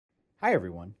Hi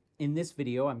everyone. In this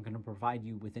video, I'm going to provide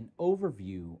you with an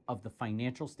overview of the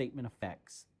financial statement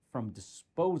effects from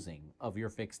disposing of your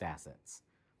fixed assets.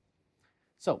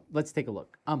 So let's take a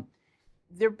look.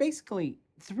 There are basically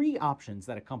three options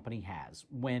that a company has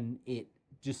when it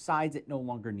decides it no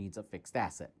longer needs a fixed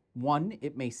asset. One,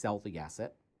 it may sell the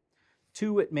asset.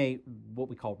 Two, it may what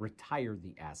we call retire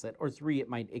the asset. Or three, it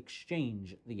might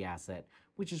exchange the asset,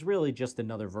 which is really just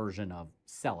another version of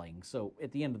selling. So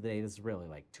at the end of the day, this is really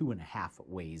like 2.5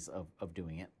 ways of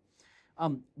doing it.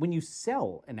 When you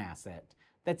sell an asset,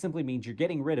 that simply means you're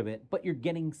getting rid of it, but you're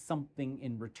getting something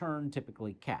in return,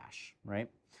 typically cash, right?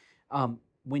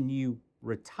 When you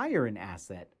retire an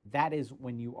asset, that is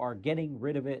when you are getting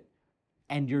rid of it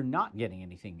and you're not getting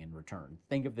anything in return.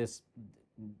 Think of this,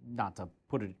 not to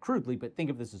put it crudely, but think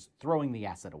of this as throwing the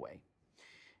asset away.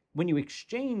 When you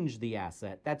exchange the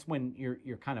asset, that's when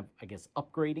you're kind of, I guess,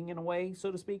 upgrading in a way, so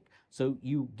to speak. So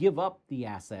you give up the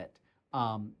asset,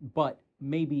 but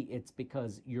maybe it's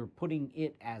because you're putting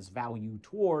it as value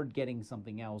toward getting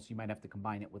something else. You might have to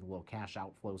combine it with a little cash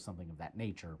outflow, something of that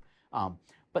nature.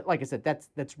 But like I said,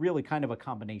 that's really kind of a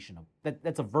combination of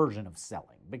that's a version of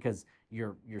selling, because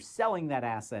you're selling that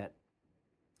asset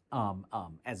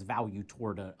as value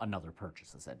toward another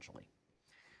purchase, essentially.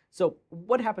 So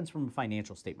what happens from a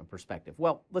financial statement perspective?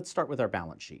 Well, let's start with our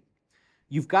balance sheet.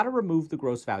 You've got to remove the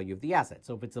gross value of the asset.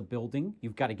 So if it's a building,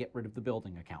 you've got to get rid of the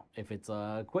building account. If it's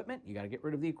equipment, you got to get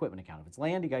rid of the equipment account. If it's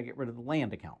land, you got to get rid of the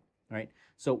land account, right?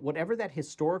 So whatever that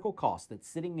historical cost that's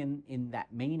sitting in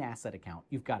that main asset account,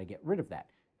 you've got to get rid of that.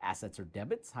 Assets are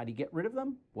debits. How do you get rid of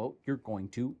them? Well, you're going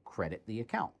to credit the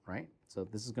account, right? So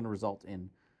this is going to result in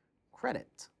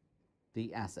credit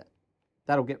the asset.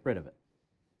 That'll get rid of it.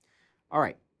 All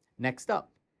right, next up,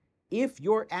 if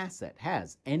your asset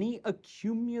has any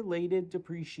accumulated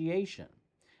depreciation,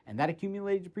 and that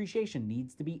accumulated depreciation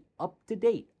needs to be up to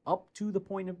date, up to the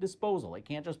point of disposal. It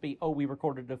can't just be, oh, we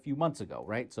recorded it a few months ago,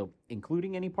 right? So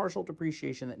including any partial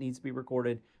depreciation that needs to be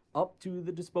recorded up to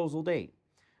the disposal date.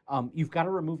 You've got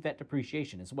to remove that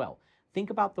depreciation as well. Think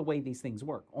about the way these things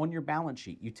work. On your balance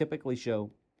sheet, you typically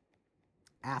show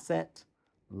asset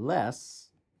less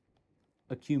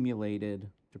accumulated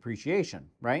depreciation,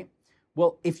 right?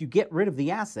 Well, if you get rid of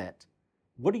the asset,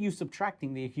 what are you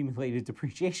subtracting the accumulated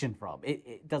depreciation from?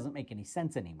 It doesn't make any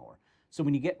sense anymore. So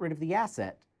when you get rid of the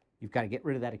asset, you've got to get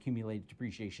rid of that accumulated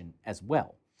depreciation as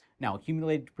well. Now,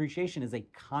 accumulated depreciation is a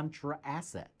contra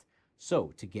asset.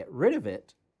 So to get rid of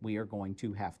it, we are going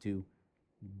to have to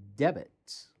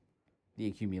debit the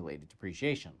accumulated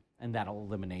depreciation, and that'll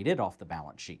eliminate it off the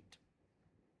balance sheet.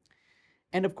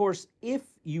 And of course, if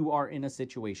you are in a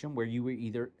situation where you were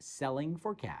either selling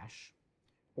for cash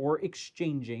or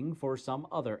exchanging for some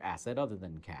other asset other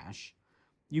than cash,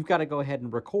 you've got to go ahead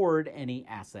and record any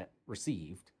asset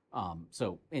received.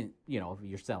 If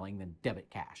you're selling, then debit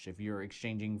cash. If you're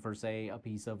exchanging for, say, a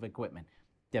piece of equipment,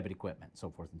 debit equipment, so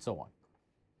forth and so on.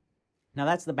 Now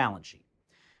that's the balance sheet.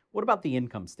 What about the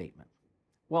income statement?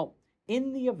 Well,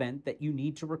 in the event that you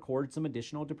need to record some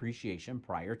additional depreciation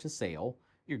prior to sale,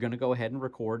 you're going to go ahead and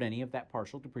record any of that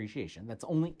partial depreciation. That's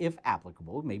only if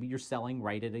applicable. Maybe you're selling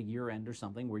right at a year end or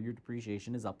something where your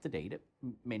depreciation is up to date. It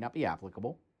may not be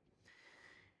applicable.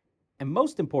 And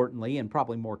most importantly, and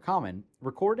probably more common,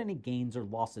 record any gains or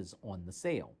losses on the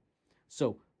sale.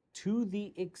 So to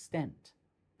the extent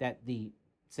that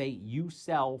say you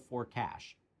sell for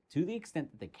cash, to the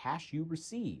extent that the cash you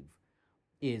receive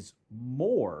is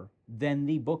more than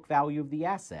the book value of the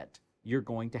asset, you're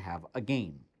going to have a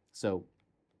gain. So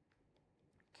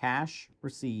cash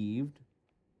received,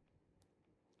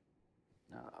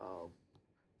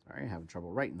 sorry, I'm having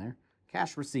trouble writing there.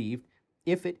 Cash received,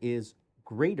 if it is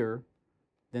greater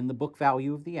than the book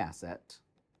value of the asset,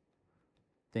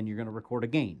 then you're going to record a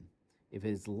gain. If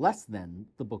it is less than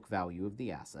the book value of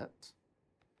the asset,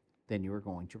 then you are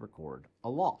going to record a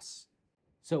loss.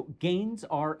 So gains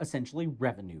are essentially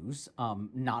revenues,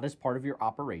 not as part of your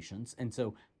operations, and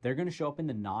so they're going to show up in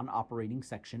the non-operating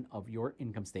section of your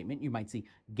income statement. You might see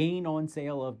gain on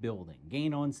sale of building,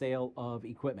 gain on sale of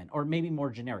equipment, or maybe more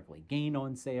generically, gain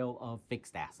on sale of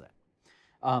fixed asset.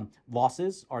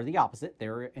 Losses are the opposite.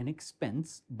 They're an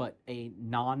expense, but a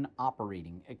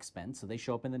non-operating expense, so they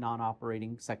show up in the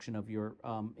non-operating section of your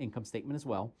income statement as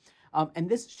well. And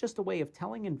this is just a way of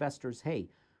telling investors, hey,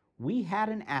 we had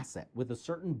an asset with a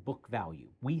certain book value.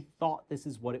 We thought this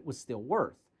is what it was still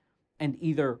worth. And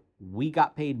either we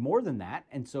got paid more than that,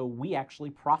 and so we actually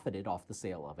profited off the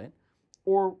sale of it,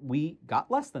 or we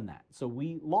got less than that, so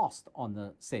we lost on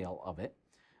the sale of it.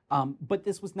 But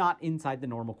this was not inside the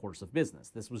normal course of business.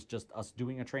 This was just us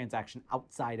doing a transaction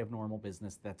outside of normal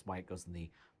business. That's why it goes in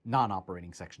the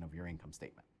non-operating section of your income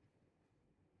statement.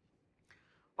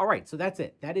 All right, so that's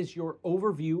it. That is your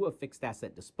overview of fixed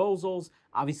asset disposals.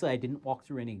 Obviously, I didn't walk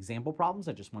through any example problems.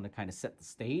 I just want to kind of set the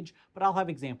stage, but I'll have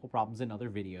example problems in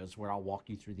other videos where I'll walk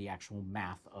you through the actual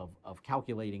math of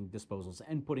calculating disposals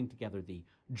and putting together the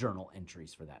journal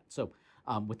entries for that. So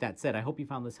with that said, I hope you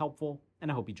found this helpful, and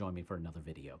I hope you join me for another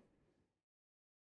video.